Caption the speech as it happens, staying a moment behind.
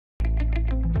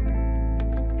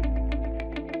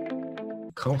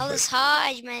Go for Aldis it.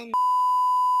 Hodge, man.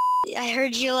 I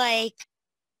heard you like.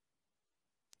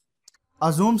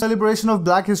 A Zoom celebration of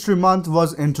Black History Month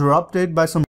was interrupted by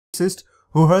some racists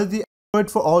who heard the word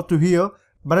for all to hear,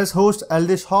 but as host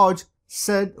Aldis Hodge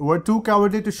said were too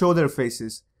cowardly to show their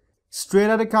faces. Straight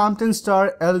Outta Compton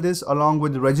star Aldis along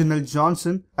with Reginald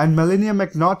Johnson and Melania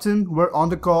McNaughton were on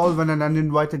the call when an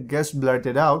uninvited guest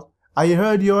blurted out, "I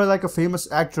heard you're like a famous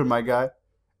actor, my guy."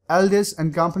 Aldis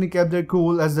and company kept their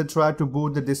cool as they tried to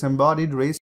boot the disembodied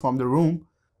race from the room.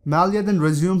 Malia then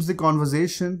resumes the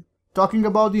conversation, talking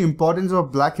about the importance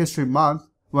of Black History Month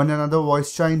when another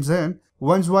voice chimes in,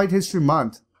 "When's White History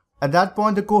Month?" At that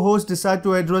point, the co-hosts decide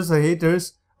to address the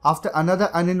haters. After another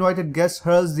uninvited guest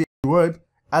hurls the word,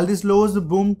 Aldis lowers the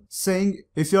boom, saying,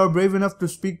 "If you are brave enough to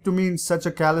speak to me in such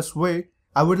a callous way,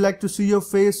 I would like to see your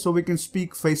face so we can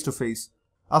speak face to face."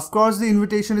 Of course, the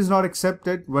invitation is not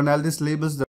accepted when Aldis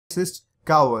labels the racist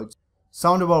cowards.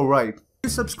 Sound about right.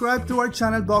 Please subscribe to our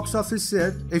channel Box Office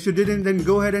Set. If you didn't, then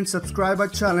go ahead and subscribe our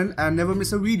channel and never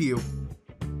miss a video.